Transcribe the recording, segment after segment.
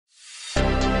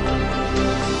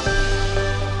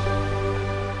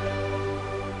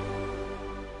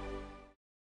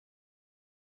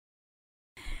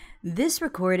This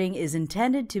recording is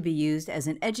intended to be used as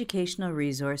an educational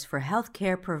resource for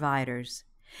healthcare providers.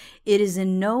 It is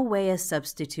in no way a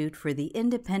substitute for the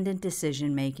independent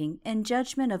decision-making and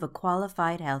judgment of a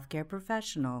qualified healthcare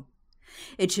professional.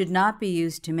 It should not be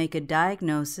used to make a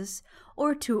diagnosis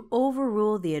or to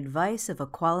overrule the advice of a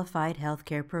qualified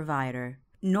healthcare provider,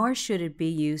 nor should it be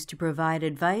used to provide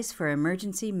advice for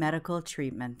emergency medical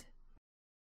treatment.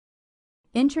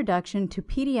 Introduction to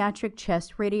Pediatric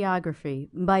Chest Radiography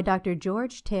by Dr.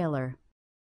 George Taylor.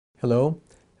 Hello,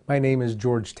 my name is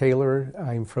George Taylor.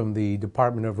 I'm from the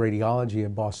Department of Radiology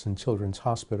at Boston Children's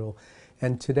Hospital,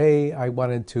 and today I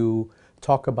wanted to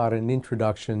talk about an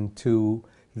introduction to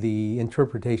the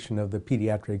interpretation of the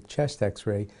pediatric chest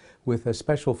X-ray with a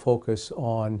special focus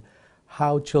on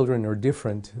how children are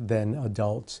different than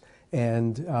adults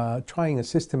and trying a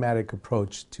systematic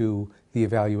approach to the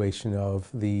evaluation of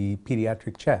the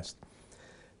pediatric chest.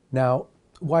 Now,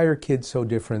 why are kids so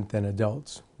different than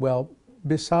adults? Well,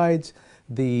 besides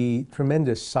the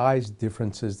tremendous size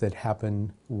differences that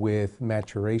happen with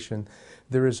maturation,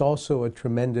 there is also a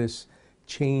tremendous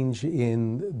change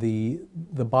in the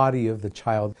body of the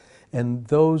child, and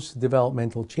those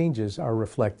developmental changes are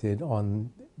reflected on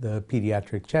the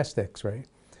pediatric chest X-ray.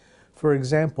 For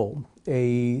example,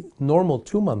 a normal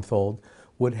 2-month-old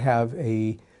would have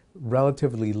a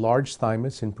relatively large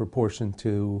thymus in proportion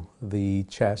to the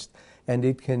chest, and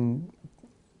it can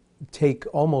take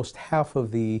almost half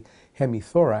of the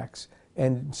hemithorax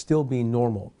and still be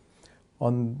normal.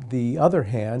 On the other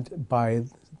hand, by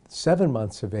 7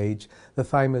 months of age, the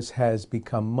thymus has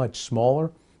become much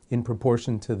smaller in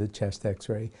proportion to the chest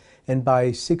X-ray, and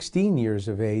by 16 years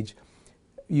of age,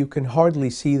 you can hardly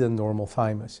see the normal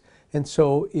thymus. And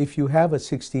so if you have a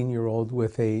 16-year-old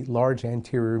with a large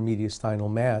anterior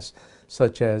mediastinal mass,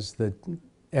 such as the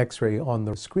X-ray on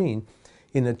the screen,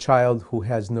 in a child who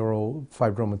has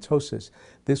neurofibromatosis,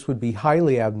 this would be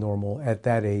highly abnormal at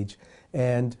that age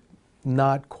and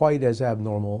not quite as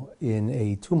abnormal in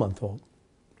a 2-month-old.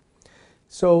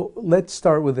 So let's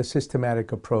start with a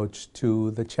systematic approach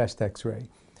to the chest X-ray.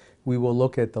 We will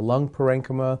look at the lung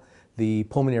parenchyma, the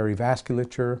pulmonary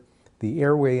vasculature, the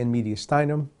airway and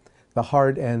mediastinum, the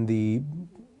heart, and the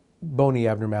bony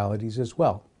abnormalities as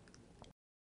well.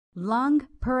 Lung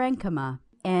parenchyma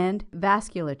and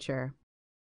vasculature.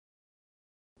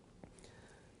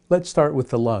 Let's start with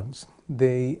the lungs.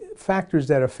 The factors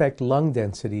that affect lung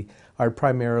density are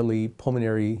primarily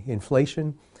pulmonary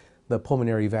inflation, the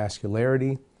pulmonary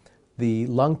vascularity, the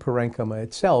lung parenchyma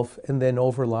itself, and then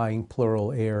overlying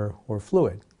pleural air or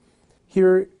fluid.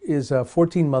 Here is a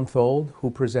 14-month-old who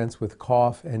presents with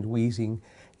cough and wheezing,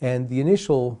 and the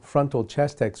initial frontal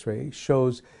chest X-ray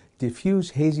shows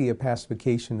diffuse hazy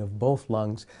opacification of both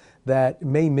lungs that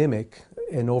may mimic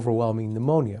an overwhelming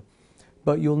pneumonia.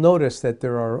 But you'll notice that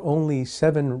there are only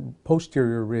 7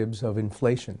 posterior ribs of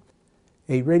inflation.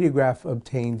 A radiograph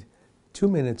obtained 2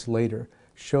 minutes later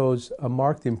shows a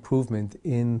marked improvement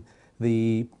in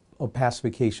the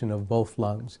opacification of both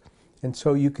lungs. And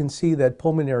so you can see that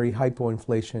pulmonary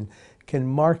hypoinflation can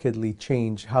markedly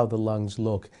change how the lungs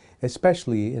look,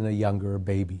 especially in a younger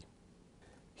baby.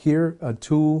 Here, a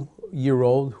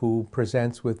 2-year-old who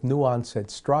presents with new onset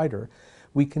stridor,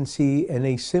 we can see an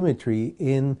asymmetry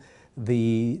in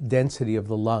the density of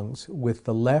the lungs, with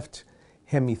the left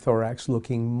hemithorax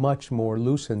looking much more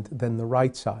lucent than the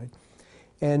right side.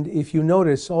 And if you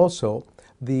notice also,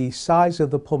 the size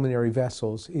of the pulmonary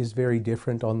vessels is very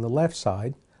different on the left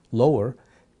side, lower,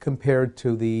 compared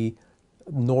to the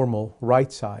normal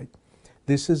right side.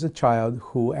 This is a child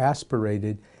who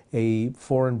aspirated a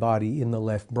foreign body in the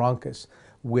left bronchus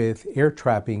with air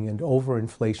trapping and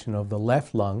overinflation of the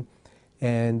left lung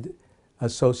and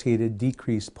associated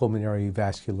decreased pulmonary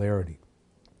vascularity.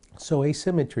 So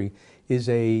asymmetry is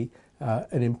an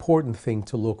important thing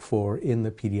to look for in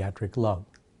the pediatric lung.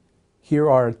 Here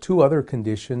are 2 other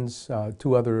conditions,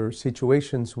 2 other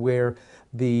situations where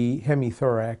the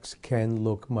hemithorax can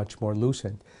look much more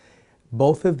lucent.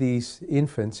 Both of these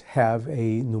infants have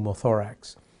a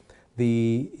pneumothorax.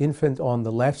 The infant on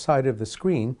the left side of the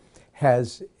screen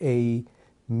has a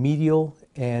medial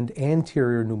and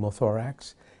anterior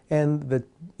pneumothorax, and the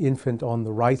infant on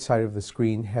the right side of the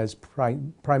screen has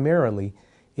primarily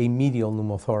a medial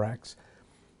pneumothorax.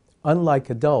 Unlike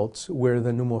adults, where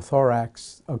the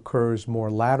pneumothorax occurs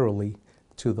more laterally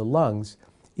to the lungs,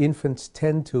 infants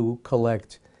tend to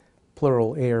collect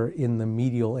pleural air in the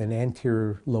medial and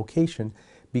anterior location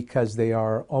because they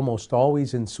are almost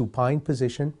always in supine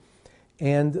position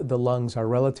and the lungs are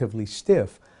relatively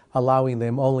stiff, allowing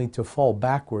them only to fall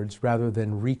backwards rather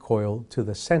than recoil to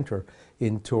the center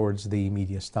in towards the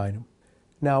mediastinum.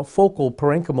 Now, focal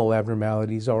parenchymal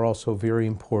abnormalities are also very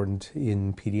important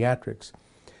in pediatrics.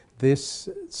 This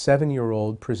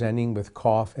 7-year-old presenting with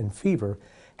cough and fever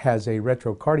has a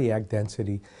retrocardiac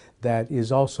density that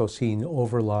is also seen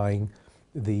overlying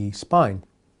the spine.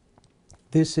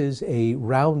 This is a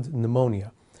round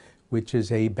pneumonia, which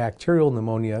is a bacterial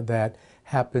pneumonia that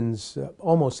happens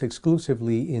almost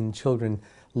exclusively in children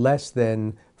less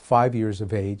than 5 years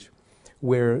of age,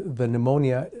 where the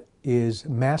pneumonia is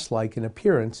mass-like in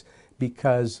appearance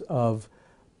because of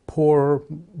poor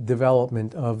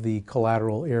development of the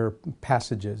collateral air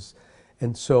passages.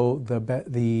 And so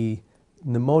the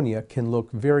pneumonia can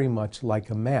look very much like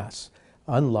a mass,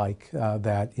 unlike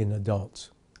that in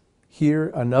adults.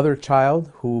 Here, another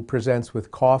child who presents with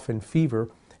cough and fever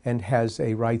and has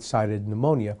a right-sided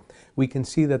pneumonia. We can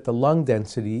see that the lung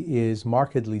density is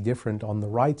markedly different on the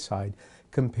right side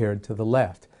compared to the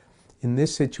left. In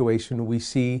this situation, we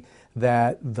see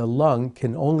that the lung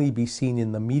can only be seen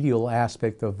in the medial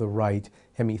aspect of the right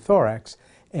hemithorax,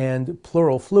 and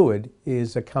pleural fluid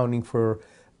is accounting for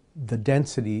the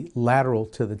density lateral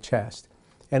to the chest.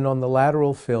 And on the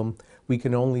lateral film, we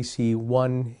can only see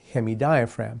one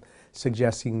hemidiaphragm,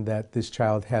 suggesting that this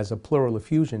child has a pleural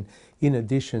effusion in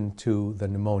addition to the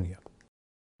pneumonia.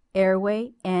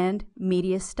 Airway and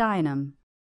mediastinum.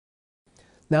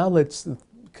 Now let's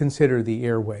consider the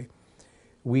airway.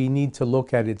 We need to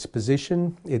look at its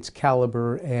position, its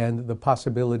caliber, and the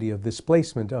possibility of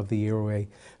displacement of the airway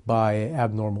by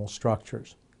abnormal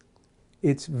structures.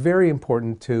 It's very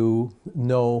important to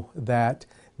know that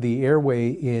the airway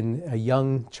in a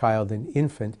young child, an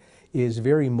infant, is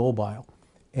very mobile.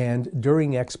 And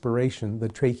during expiration, the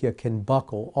trachea can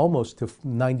buckle almost to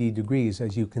 90 degrees,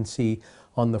 as you can see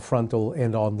on the frontal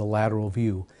and on the lateral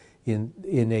view in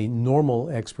a normal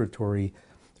expiratory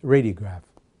radiograph.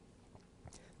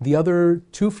 The other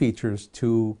two features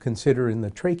to consider in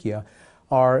the trachea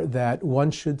are that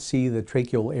one should see the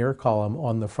tracheal air column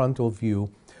on the frontal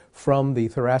view from the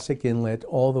thoracic inlet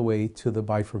all the way to the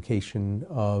bifurcation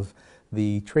of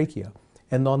the trachea.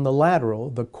 And on the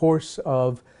lateral, the course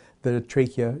of the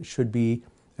trachea should be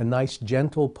a nice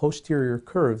gentle posterior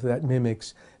curve that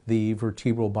mimics the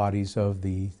vertebral bodies of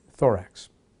the thorax.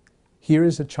 Here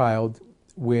is a child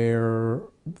where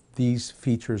these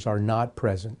features are not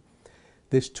present.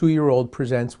 This 2-year-old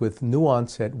presents with new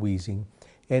onset wheezing,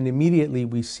 and immediately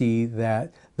we see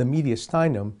that the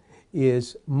mediastinum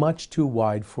is much too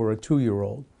wide for a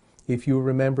 2-year-old. If you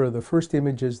remember the first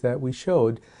images that we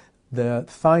showed, the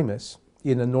thymus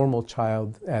in a normal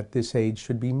child at this age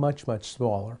should be much, much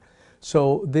smaller.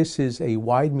 So this is a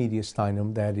wide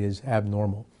mediastinum that is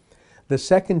abnormal. The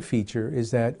second feature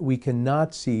is that we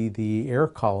cannot see the air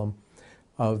column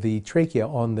of the trachea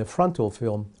on the frontal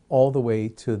film all the way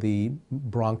to the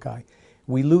bronchi.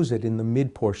 We lose it in the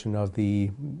mid portion of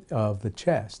the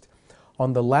chest.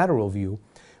 On the lateral view,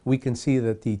 we can see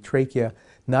that the trachea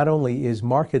not only is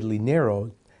markedly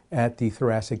narrowed at the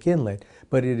thoracic inlet,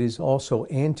 but it is also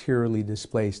anteriorly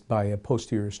displaced by a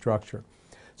posterior structure.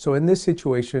 So in this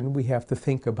situation, we have to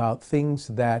think about things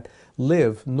that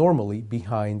live normally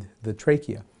behind the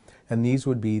trachea, and these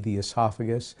would be the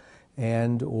esophagus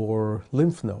and or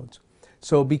lymph nodes.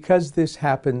 So because this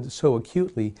happened so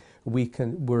acutely,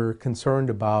 we're concerned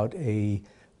about a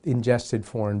ingested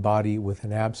foreign body with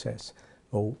an abscess.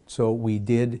 So we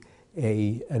did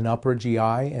an upper GI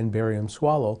and barium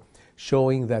swallow,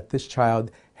 showing that this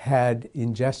child had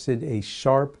ingested a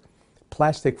sharp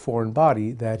plastic foreign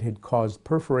body that had caused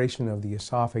perforation of the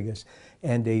esophagus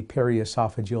and a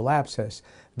periesophageal abscess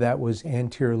that was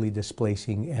anteriorly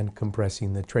displacing and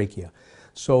compressing the trachea.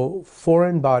 So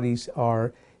foreign bodies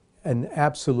are an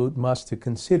absolute must to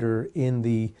consider in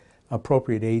the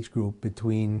appropriate age group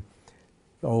between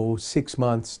 6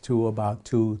 months to about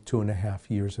 2.5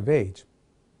 years of age.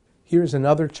 Here's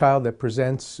another child that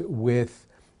presents with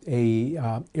a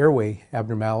airway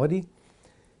abnormality.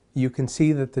 You can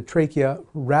see that the trachea,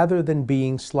 rather than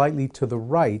being slightly to the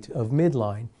right of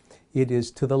midline, it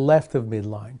is to the left of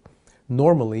midline.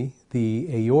 Normally, the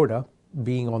aorta,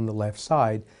 being on the left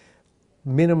side,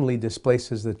 minimally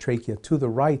displaces the trachea to the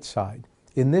right side.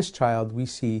 In this child, we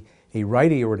see a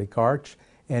right aortic arch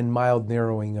and mild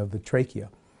narrowing of the trachea.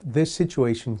 This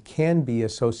situation can be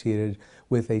associated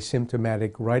with a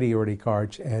symptomatic right aortic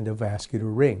arch and a vascular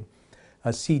ring.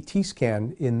 A CT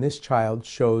scan in this child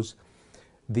shows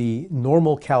the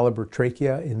normal caliber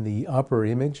trachea in the upper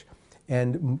image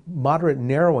and moderate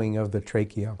narrowing of the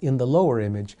trachea in the lower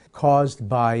image caused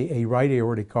by a right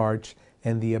aortic arch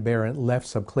and the aberrant left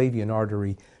subclavian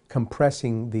artery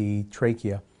compressing the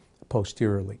trachea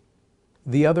posteriorly.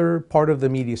 The other part of the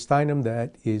mediastinum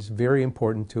that is very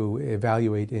important to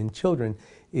evaluate in children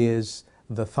is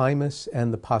the thymus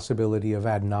and the possibility of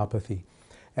adenopathy.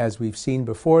 As we've seen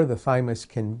before, the thymus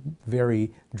can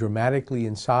vary dramatically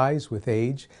in size with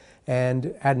age,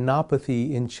 and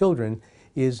adenopathy in children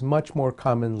is much more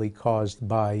commonly caused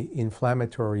by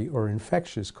inflammatory or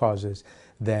infectious causes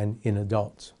than in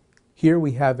adults. Here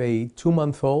we have a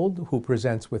 2-month-old who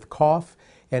presents with cough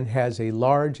and has a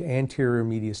large anterior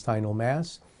mediastinal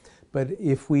mass. But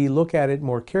if we look at it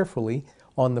more carefully,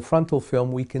 on the frontal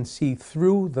film we can see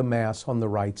through the mass on the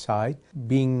right side,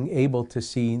 being able to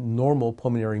see normal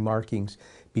pulmonary markings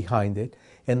behind it.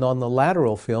 And on the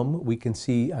lateral film we can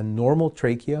see a normal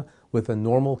trachea with a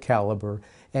normal caliber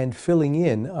and filling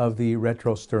in of the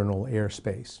retrosternal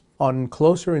airspace. On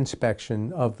closer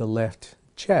inspection of the left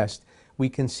chest, we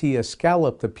can see a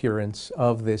scalloped appearance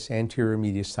of this anterior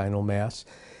mediastinal mass,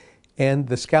 and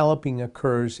the scalloping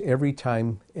occurs every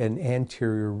time an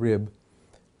anterior rib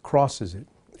crosses it.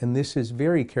 And this is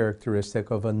very characteristic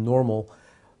of a normal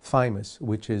thymus,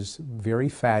 which is very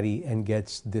fatty and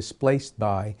gets displaced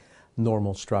by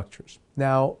normal structures.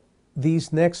 Now,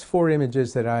 these next 4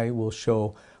 images that I will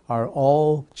show are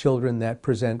all children that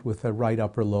present with a right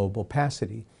upper lobe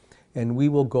opacity. And we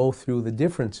will go through the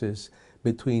differences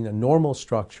between a normal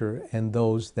structure and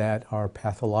those that are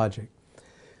pathologic.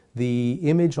 The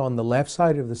image on the left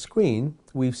side of the screen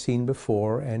we've seen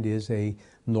before and is a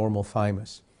normal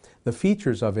thymus. The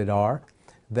features of it are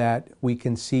that we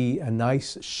can see a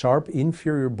nice sharp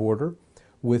inferior border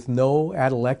with no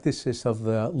atelectasis of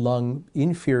the lung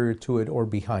inferior to it or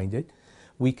behind it.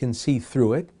 We can see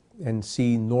through it and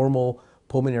see normal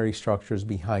pulmonary structures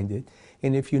behind it.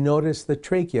 And if you notice the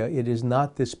trachea, it is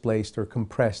not displaced or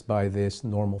compressed by this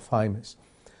normal thymus.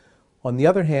 On the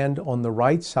other hand, on the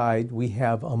right side, we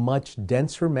have a much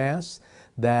denser mass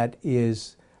that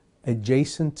is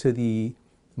adjacent to the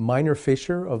minor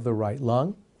fissure of the right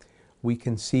lung. We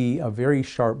can see a very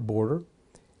sharp border,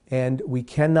 and we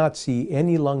cannot see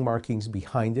any lung markings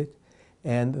behind it,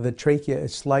 and the trachea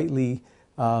is slightly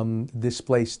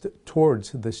displaced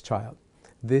towards this child.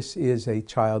 This is a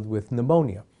child with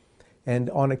pneumonia,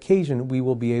 and on occasion we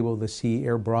will be able to see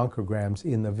air bronchograms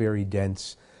in the very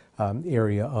dense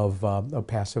area of a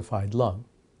pacified lung.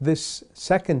 This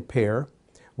second pair,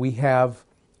 we have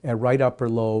a right upper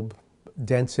lobe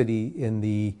density in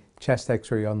the chest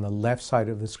X-ray on the left side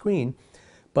of the screen,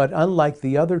 but unlike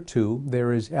the other two,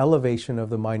 there is elevation of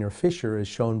the minor fissure as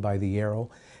shown by the arrow,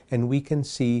 and we can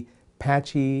see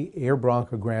patchy air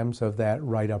bronchograms of that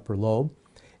right upper lobe,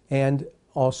 and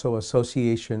also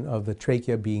association of the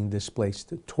trachea being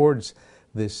displaced towards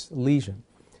this lesion.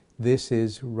 This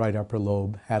is right upper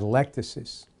lobe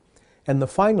atelectasis. And the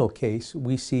final case,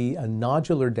 we see a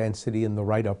nodular density in the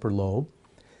right upper lobe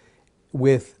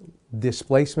with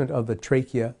displacement of the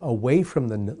trachea away from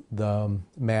the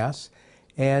mass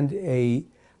and a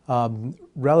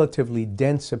relatively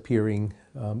dense appearing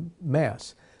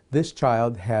mass. This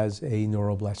child has a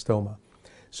neuroblastoma.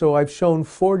 So I've shown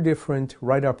 4 different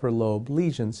right upper lobe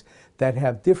lesions that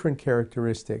have different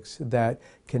characteristics that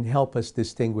can help us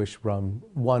distinguish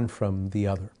one from the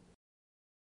other.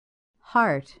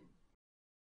 Heart.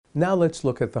 Now let's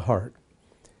look at the heart.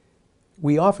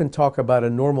 We often talk about a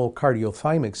normal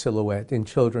cardiothymic silhouette in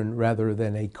children rather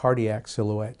than a cardiac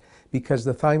silhouette because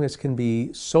the thymus can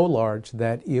be so large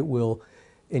that it will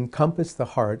encompass the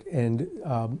heart and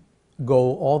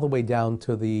go all the way down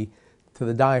to the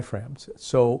diaphragms.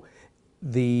 So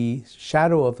the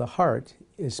shadow of the heart,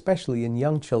 especially in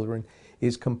young children,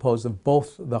 is composed of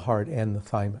both the heart and the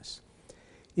thymus.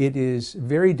 It is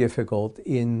very difficult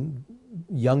in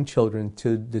young children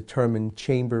to determine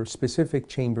specific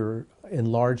chamber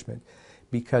enlargement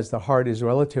because the heart is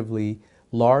relatively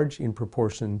large in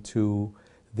proportion to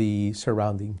the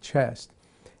surrounding chest.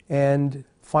 And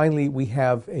finally, we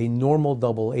have a normal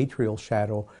double atrial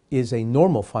shadow is a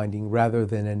normal finding rather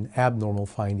than an abnormal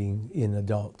finding in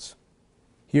adults.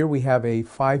 Here we have a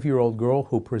 5-year-old girl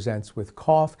who presents with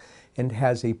cough and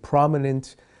has a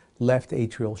prominent left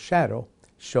atrial shadow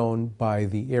shown by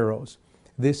the arrows.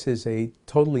 This is a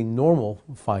totally normal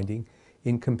finding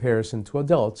in comparison to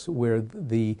adults where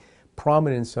the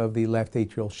prominence of the left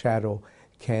atrial shadow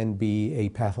can be a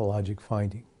pathologic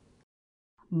finding.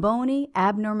 Bony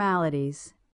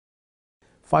abnormalities.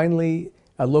 Finally,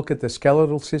 a look at the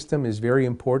skeletal system is very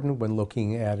important when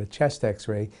looking at a chest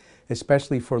X-ray,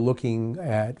 especially for looking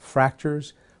at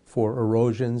fractures, for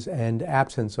erosions, and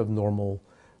absence of normal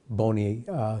bony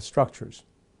structures.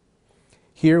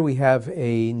 Here we have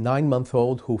a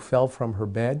 9-month-old who fell from her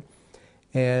bed,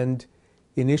 and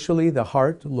initially the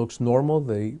heart looks normal,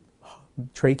 the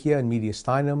trachea and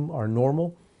mediastinum are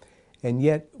normal, and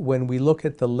yet when we look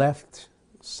at the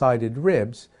left-sided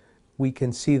ribs, we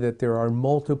can see that there are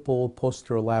multiple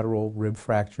posterolateral rib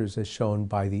fractures as shown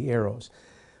by the arrows.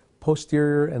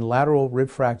 Posterior and lateral rib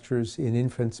fractures in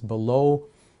infants below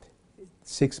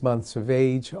 6 months of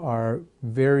age are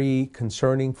very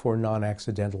concerning for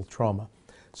non-accidental trauma.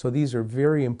 So these are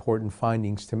very important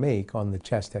findings to make on the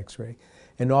chest X-ray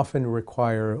and often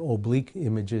require oblique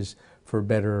images for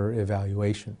better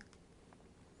evaluation.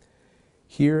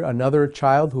 Here, another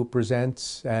child who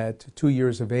presents at 2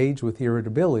 years of age with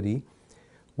irritability.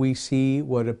 We see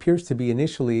what appears to be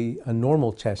initially a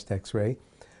normal chest X-ray,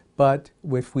 but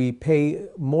if we pay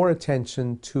more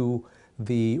attention to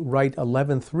the right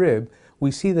 11th rib,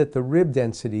 we see that the rib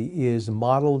density is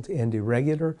mottled and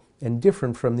irregular and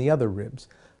different from the other ribs.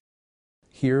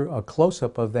 Here, a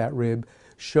close-up of that rib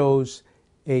shows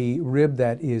a rib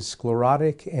that is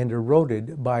sclerotic and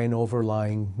eroded by an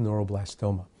overlying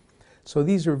neuroblastoma. So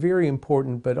these are very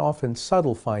important but often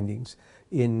subtle findings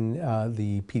in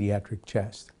the pediatric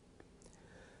chest.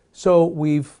 So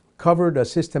we've covered a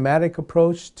systematic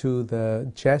approach to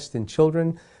the chest in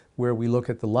children where we look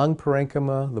at the lung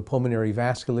parenchyma, the pulmonary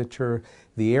vasculature,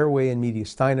 the airway and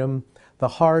mediastinum, the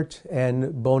heart,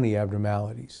 and bony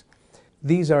abnormalities.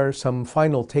 These are some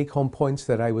final take-home points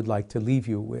that I would like to leave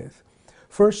you with.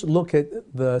 First, look at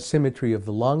the symmetry of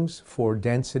the lungs for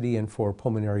density and for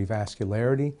pulmonary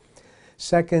vascularity.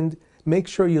 Second, make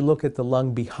sure you look at the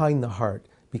lung behind the heart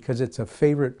because it's a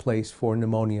favorite place for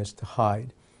pneumonias to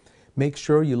hide. Make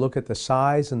sure you look at the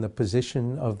size and the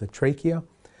position of the trachea,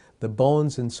 the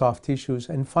bones and soft tissues,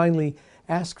 and finally,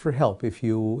 ask for help if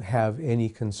you have any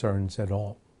concerns at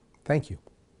all. Thank you.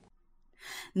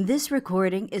 This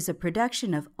recording is a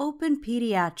production of Open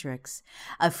Pediatrics,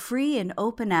 a free and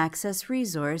open access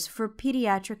resource for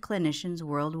pediatric clinicians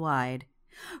worldwide.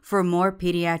 For more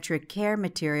pediatric care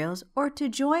materials or to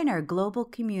join our global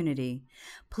community,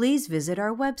 please visit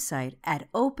our website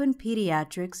at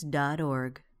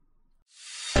openpediatrics.org.